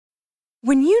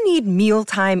When you need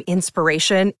mealtime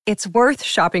inspiration, it's worth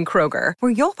shopping Kroger,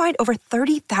 where you'll find over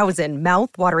 30,000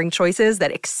 mouth-watering choices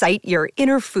that excite your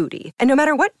inner foodie. And no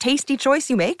matter what tasty choice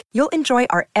you make, you'll enjoy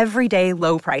our everyday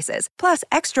low prices, plus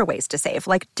extra ways to save,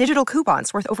 like digital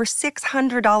coupons worth over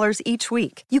 $600 each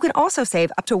week. You can also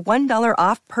save up to $1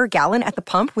 off per gallon at the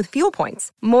pump with fuel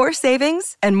points. More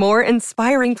savings and more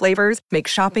inspiring flavors make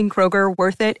shopping Kroger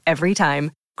worth it every time.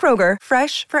 Kroger,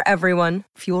 fresh for everyone.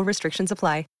 Fuel restrictions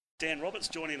apply. Dan Roberts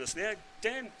joining us now.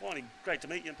 Dan, finally great to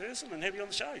meet you in person and have you on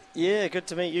the show. Yeah, good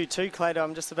to meet you too, Claydo.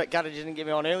 I'm just a bit gutted you didn't get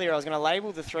me on earlier. I was going to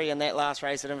label the 3 in that last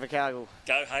race at Invercargill.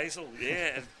 Go Hazel,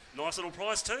 yeah. Nice little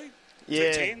price too.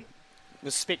 Yeah. 210.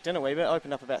 Was specced in a wee bit,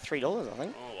 opened up about $3, I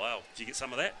think. Oh, wow. Did you get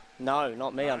some of that? No,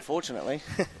 not me, unfortunately.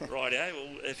 Rightio. Well,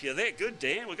 if you're that good,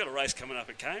 Dan, we've got a race coming up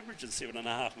at Cambridge in 7.5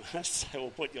 minutes, so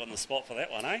we'll put you on the spot for that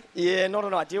one, eh? Yeah, not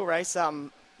an ideal race.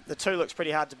 The 2 looks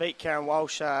pretty hard to beat. Karen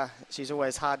Walsh, she's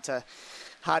always hard to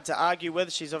argue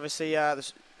with. She's obviously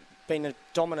been a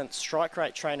dominant strike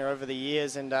rate trainer over the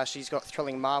years, and she's got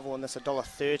Thrilling Marvel in this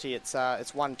 $1.30. It's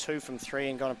 1-2 from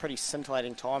 3 and got a pretty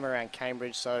scintillating time around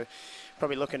Cambridge, so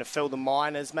probably looking to fill the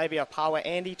minors. Maybe a Power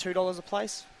Andy, $2 a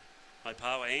place. My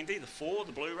Power Andy, the 4,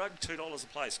 the blue rug, $2 a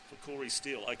place for Corey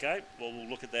Steele. Okay, well, we'll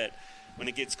look at that when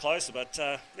it gets closer, but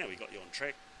now we got you on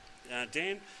track.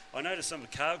 Dan, I noticed some of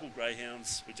the Cargill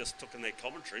Greyhounds we just took in that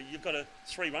commentary. You've got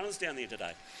 3 runners down there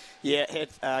today. Yeah,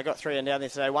 I got 3 in down there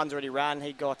today. One's already run.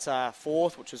 He got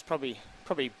 4th, which was probably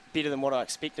better than what I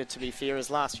expected, to be fair. His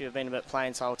last few have been a bit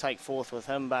plain, so I'll take 4th with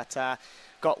him. But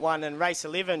got one in race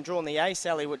 11, drawn the Ace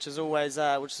Alley, which is always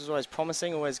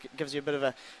promising. Always gives you a bit of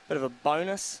a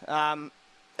bonus.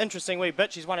 Interesting wee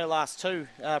bit. She's won her last 2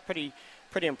 pretty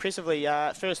impressively.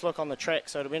 First look on the track,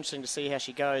 so it'll be interesting to see how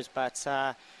she goes. But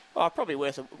probably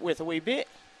worth a wee bet.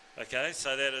 Okay,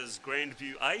 so that is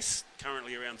Grandview Ace,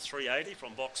 currently around 380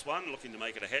 from box 1, looking to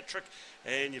make it a hat-trick.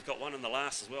 And you've got one in the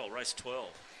last as well, race 12.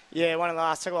 Yeah, one in the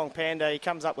last, Tigalong Panda. He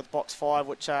comes up with box 5,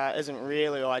 which isn't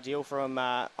really ideal for him.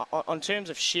 On terms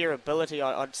of sheer ability,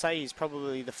 I'd say he's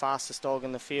probably the fastest dog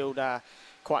in the field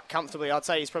quite comfortably. I'd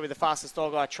say he's probably the fastest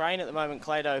dog I train at the moment,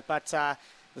 Claydo, but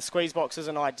the squeeze box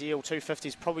isn't ideal. 250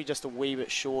 is probably just a wee bit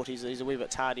short. He's a wee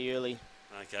bit tardy early.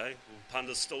 Okay, well,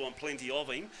 Punda's still on plenty of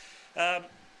him.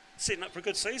 Setting up for a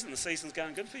good season. The season's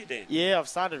going good for you, Dan. Yeah, I've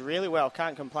started really well.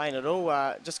 Can't complain at all.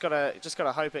 Just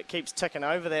gotta hope it keeps ticking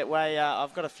over that way.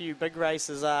 I've got a few big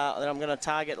races that I'm going to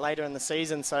target later in the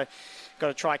season, so got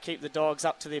to try keep the dogs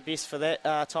up to their best for that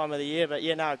time of the year. But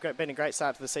yeah, no, been a great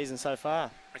start to the season so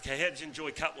far. Okay, how did you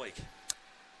enjoy Cup Week?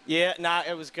 Yeah, no,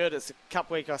 it was good. It's a Cup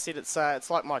Week. I said it's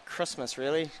like my Christmas,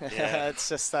 really. Yeah.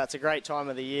 It's a great time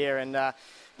of the year, and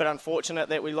bit unfortunate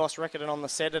that we lost Rickerton on the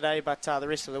Saturday, but the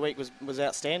rest of the week was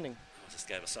outstanding. Just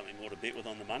gave us something more to bet with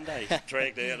on the Monday.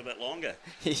 Dragged it out a bit longer.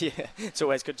 Yeah, it's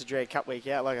always good to drag Cup Week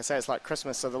out. Like I say, it's like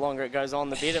Christmas, so the longer it goes on,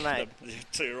 the better, mate.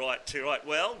 Too right.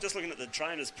 Well, just looking at the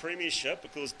Trainers Premiership,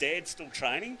 because Dad's still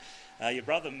training, your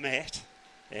brother Matt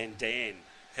and Dan.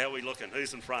 How are we looking?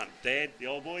 Who's in front? Dad, the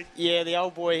old boy? Yeah, the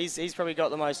old boy. He's probably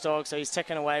got the most dogs, so he's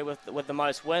ticking away with the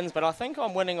most wins. But I think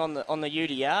I'm winning on the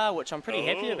UDR, which I'm pretty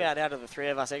happy about out of the 3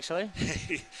 of us, actually.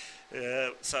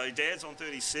 So Dad's on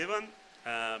 37.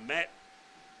 Matt,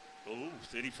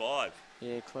 35.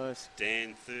 Yeah, close.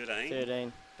 Dan,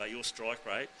 13. But your strike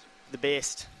rate? The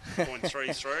best.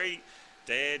 0.33.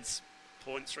 Dad's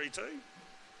 0.32.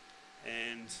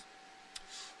 And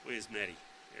where's Matty?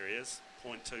 Here he is.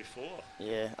 0.24.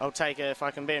 Yeah, I'll take it. If I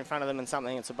can be in front of them in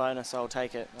something, it's a bonus. I'll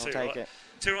take it. Too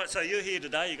right. So you're here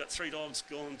today. You've got 3 dogs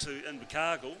gone to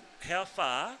Invercargill. How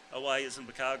far away is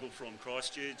Invercargill from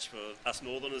Christchurch for us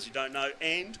Northerners who don't know?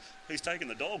 And who's taking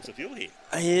the dogs if you're here?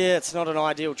 Yeah, it's not an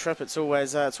ideal trip. It's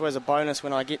always a bonus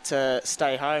when I get to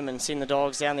stay home and send the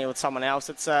dogs down there with someone else.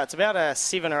 It's about a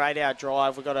 7 or 8 hour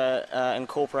drive. We've got to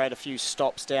incorporate a few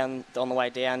stops down on the way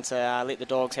down to let the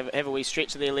dogs have a wee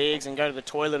stretch of their legs and go to the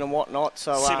toilet and whatnot.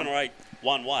 So 7 or 8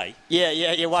 one way.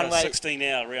 Yeah, one way.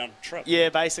 16-hour round trip. Yeah,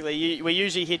 basically, we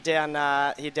usually head down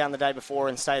the day before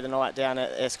and stay the night down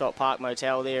at Ascot Park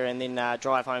Motel there, and then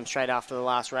drive home straight after the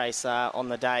last race on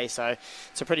the day. So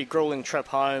it's a pretty grueling trip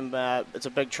home. It's a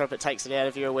big trip. It takes it out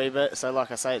of you a wee bit. So like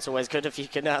I say, it's always good if you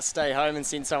can stay home and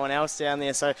send someone else down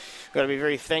there. So we've got to be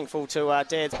very thankful to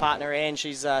Dad's partner Anne.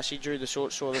 She drew the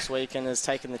short straw this week and has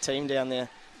taken the team down there.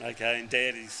 Okay, and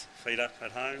Dad is feet up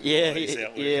at home? Yeah,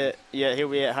 he'll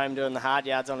be at home doing the hard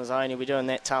yards on his own. He'll be doing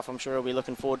that tough. I'm sure he'll be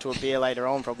looking forward to a beer later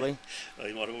on, probably. Well,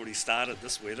 he might have already started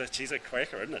this weather. She's a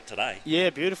cracker, isn't it, today? Yeah,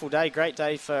 beautiful day. Great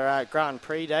day for Grand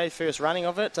Prix Day, first running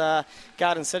of it.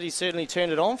 Garden City certainly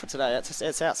turned it on for today.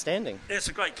 It's outstanding. Yeah, it's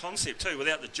a great concept too.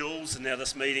 Without the jewels and now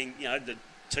this meeting, the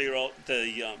 2-year-old,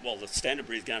 the standard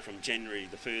breed's going from January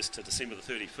the 1st to December the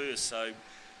 31st, so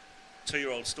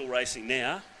 2-year-olds still racing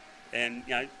now, and,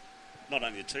 not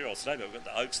only the 2-year-olds today, but we've got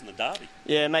the Oaks and the Derby.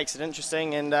 Yeah, it makes it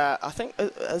interesting, and I think,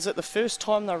 is it the first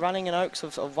time they're running in Oaks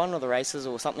of one of the races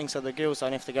or something, so the girls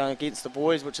don't have to go against the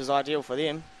boys, which is ideal for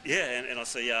them? Yeah, and I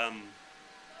see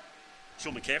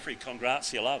Sean McCaffrey,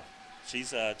 congrats, your love.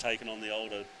 She's taken on the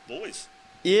older boys.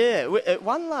 Yeah, it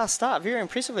won last start very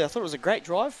impressively. I thought it was a great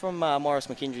drive from Morris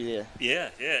McKendry there. Yeah,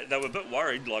 they were a bit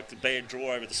worried, like the bad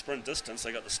draw over the sprint distance.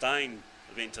 They got the Stain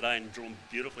event today and drawn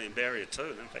beautifully in Barrier 2,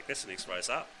 and in fact that's the next race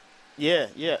up. Yeah,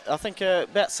 I think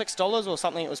about $6 or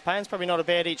something it was paying. It's probably not a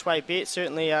bad each way bet.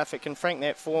 Certainly if it can frank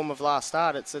that form of last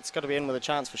start, it's got to be in with a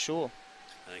chance for sure.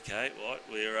 Okay, right,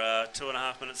 we're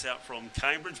 2.5 minutes out from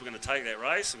Cambridge. We're going to take that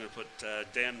race. We're going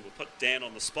to put Dan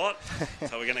on the spot.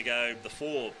 So we're going to go the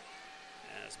 4.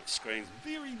 My screen's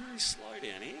very, very slow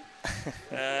down here.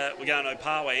 We're going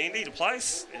Opawa Andy to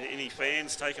place. Any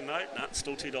fans taking note? No,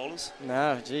 still $2.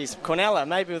 No, geez. Cornella,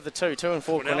 maybe with the 2 and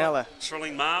 4 Cornella.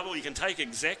 Thrilling Marble. You can take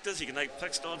exactas. You can take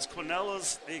fixed odds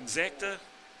Cornellas. The exacta.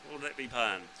 What would that be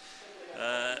paying?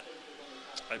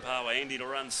 Opawa Andy to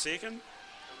run second.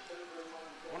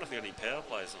 I wonder if they've got any power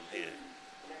plays on here.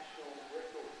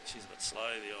 She's a bit slow,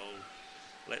 the old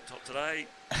laptop today.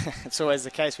 It's always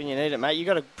the case when you need it, mate. You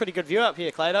got a pretty good view up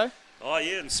here, Claydo. Oh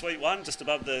yeah, and Suite 1, just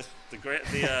above the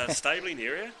stabling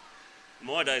area. In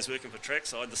my days working for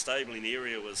Trackside, the stabling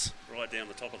area was right down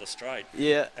the top of the straight.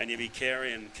 Yeah. And you'd be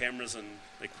carrying cameras and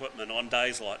equipment on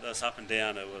days like this up and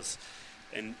down. It was,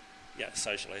 and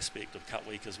social aspect of Cup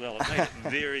Week as well. It made it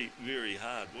very, very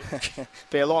hard work.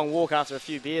 Be a long walk after a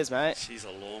few beers, mate. She's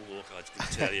a long walk, I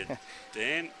can tell you.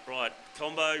 Dan, right,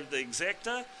 combo the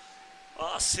exacta.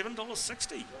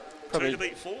 $7.60. Probably 2 to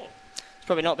beat 4. It's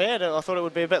probably not bad. I thought it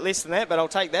would be a bit less than that, but I'll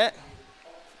take that.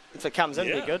 If it comes in,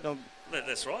 it'll be good.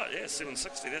 That's right, yeah,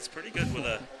 $7.60. That's pretty good with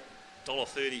a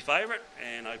 $1.30 favourite,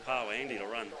 and Opawa Andy to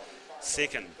run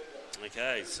second.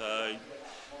 Okay, so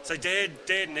Dad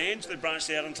and Ange, they branched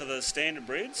out into the standard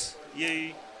breeds.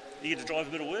 You get to drive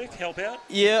a bit of work, help out?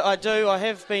 Yeah, I do. I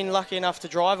have been lucky enough to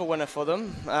drive a winner for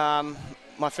them.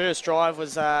 My first drive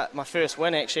was my first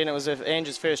win, actually, and it was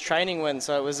Andrew's first training win,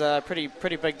 so it was a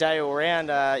pretty big day all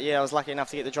round. I was lucky enough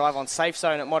to get the drive on Safe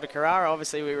Zone at Motukarara.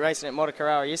 Obviously, we were racing at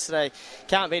Motukarara yesterday.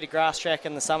 Can't beat a grass track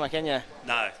in the summer, can you?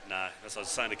 No. As I was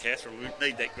saying to Catherine, we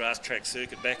need that grass track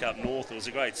circuit back up north. It was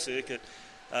a great circuit.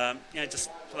 Just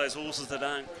for those horses that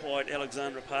aren't quite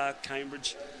Alexandra Park,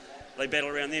 Cambridge, they battle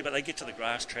around there, but they get to the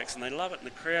grass tracks and they love it, and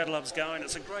the crowd loves going.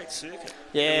 It's a great circuit.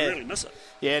 Yeah, we really miss it.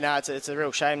 Yeah, no, it's a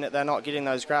real shame that they're not getting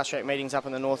those grass track meetings up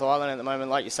in the North Island at the moment.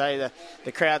 Like you say,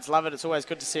 the crowds love it. It's always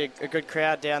good to see a good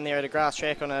crowd down there at a grass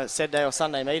track on a Saturday or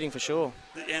Sunday meeting for sure.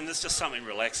 And there's just something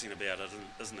relaxing about it,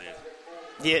 isn't there?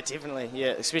 Yeah, definitely.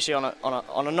 Yeah, especially on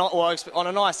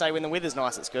a nice day when the weather's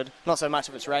nice, it's good. Not so much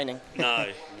if it's raining. No.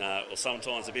 Well,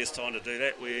 sometimes the best time to do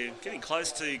that. We're getting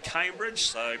close to Cambridge,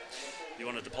 so you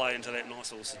wanted to play into that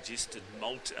nice or suggested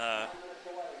malt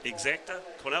exacta.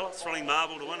 Cornella, Thrilling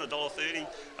Marble to win, $1.30.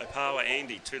 Opawa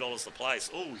Andy, $2 the place.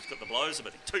 Oh, we've got the blows a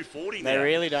bit. $2.40 now. They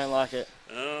really don't like it.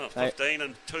 15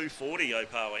 and $2.40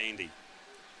 Opawa Andy.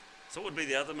 So what would be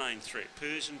the other main threat?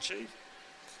 Persian Chief?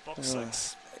 Box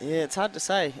 6? Yeah, it's hard to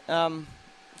say.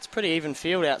 It's pretty even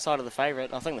field outside of the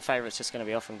favourite. I think the favourite's just going to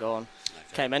be off and gone.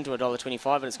 Okay. Came into $1.25,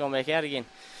 but it's gone back out again.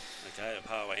 Okay,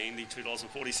 Opawa Andy,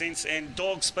 $2.40. And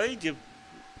Dog Speed,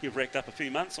 you've racked up a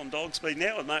few months on Dog Speed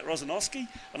now with mate Rosanoski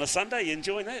on a Sunday. You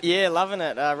enjoying that? Yeah, loving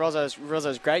it.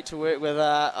 Rozo's great to work with.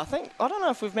 I don't know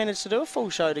if we've managed to do a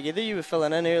full show together. You were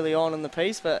filling in early on in the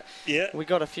piece, but we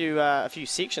got a few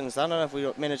sections. I don't know if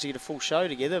we managed to get a full show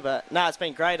together, but no, it's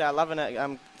been great. Loving it.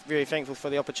 I'm very thankful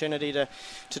for the opportunity to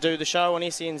do the show on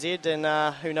SENZ,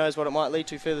 and who knows what it might lead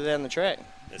to further down the track.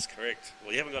 That's correct.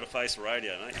 Well, you haven't got a face for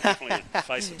radio, mate. You definitely a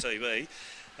face for TV.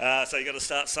 So you've got to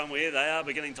start somewhere. They are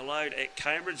beginning to load at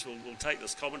Cambridge. We'll take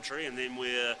this commentary, and then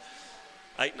we're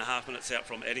 8.5 minutes out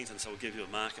from Addington, so we'll give you a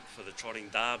market for the trotting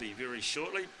derby very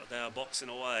shortly. But they are boxing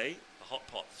away the hot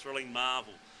pot, Thrilling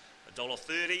Marvel.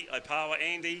 $1.30, Opawa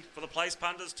Andy for the place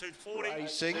punters, $2.40.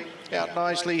 Racing out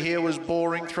nicely here was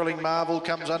Boring. Thrilling Marvel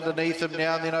comes underneath him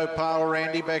now, and then Opawa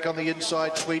Andy back on the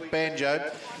inside, Sweet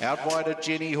Banjo. Out wide at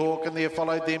Jenny Hawk, and they're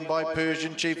followed then by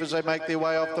Persian Chief as they make their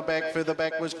way off the back. Further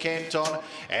back was Canton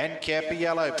and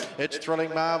Capiello. It's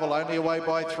Thrilling Marvel, only away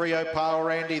by 3,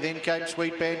 Opawa Andy. Then came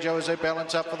Sweet Banjo as they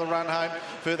balance up for the run home.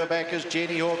 Further back is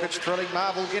Jenny Hawk. It's Thrilling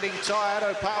Marvel getting tired.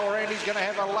 Opawa Andy's going to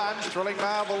have a lunge. Thrilling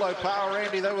Marvel, Opawa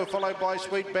Andy, they were followed by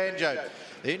Sweet Banjo.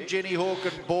 Then Jenny Hawk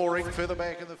and Boring. Further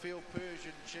back in the field,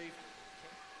 Persian Chief.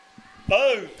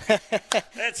 Boom!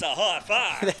 That's a high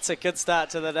five. That's a good start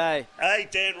to the day. Hey,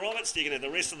 Dan Roberts, you can have the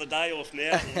rest of the day off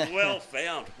now. Well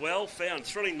found.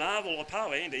 Thrilling marvel.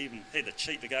 Apart Andy even had the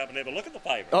cheek to go up and have a look at the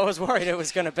paper. I was worried it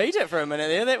was going to beat it for a minute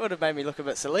there. That would have made me look a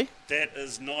bit silly. That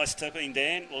is nice tipping,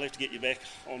 Dan. We'll have to get you back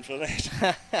on for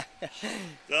that.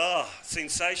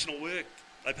 Sensational work.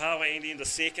 Opawa Andy into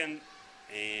second,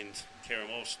 and Karen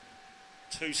Walsh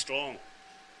too strong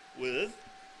with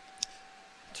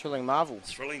Thrilling marvel.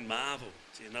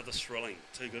 Gee, another thrilling.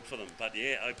 Too good for them. But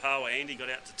yeah, Opawa Andy got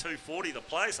out to 240 the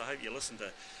place. I hope you listened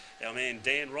to our man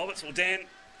Dan Roberts. Well, Dan,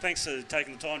 thanks for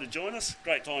taking the time to join us.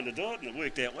 Great time to do it, and it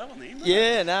worked out well in the end.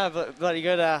 Yeah, no, bloody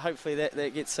good. Hopefully that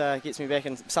gets me back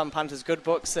in some punters' good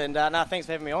books. And no, thanks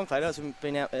for having me on, Claydo. It's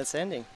been outstanding.